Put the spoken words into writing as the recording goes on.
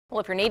Well,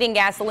 if you're needing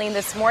gasoline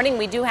this morning,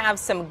 we do have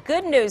some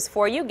good news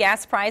for you.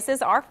 Gas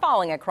prices are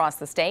falling across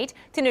the state.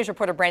 2 News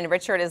reporter Brandon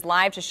Richard is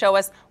live to show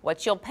us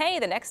what you'll pay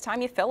the next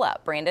time you fill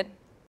up. Brandon.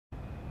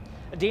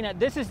 Dina,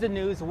 this is the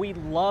news we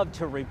love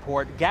to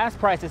report. Gas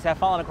prices have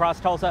fallen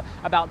across Tulsa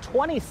about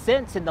 20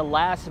 cents in the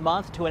last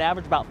month to an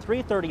average about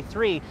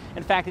 $3.33.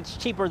 In fact, it's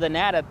cheaper than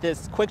that at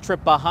this quick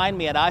trip behind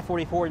me at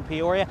I-44 in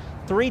Peoria,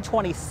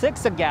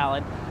 $3.26 a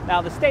gallon.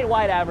 Now, the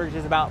statewide average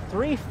is about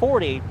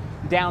 $3.40.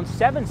 Down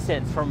 7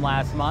 cents from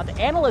last month.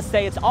 Analysts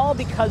say it's all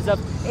because of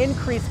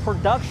increased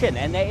production,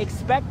 and they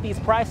expect these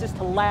prices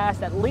to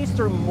last at least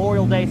through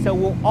Memorial Day, so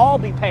we'll all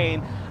be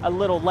paying a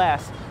little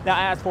less.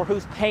 Now, as for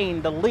who's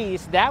paying the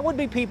least, that would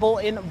be people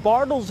in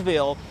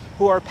Bartlesville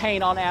who are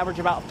paying on average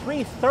about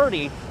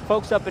 $3.30.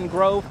 Folks up in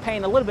Grove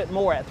paying a little bit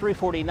more at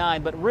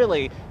 $3.49, but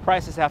really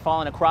prices have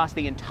fallen across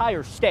the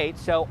entire state,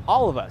 so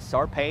all of us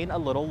are paying a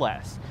little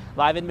less.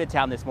 Live in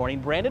Midtown this morning,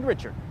 Brandon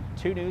Richard,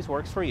 2 News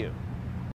works for you.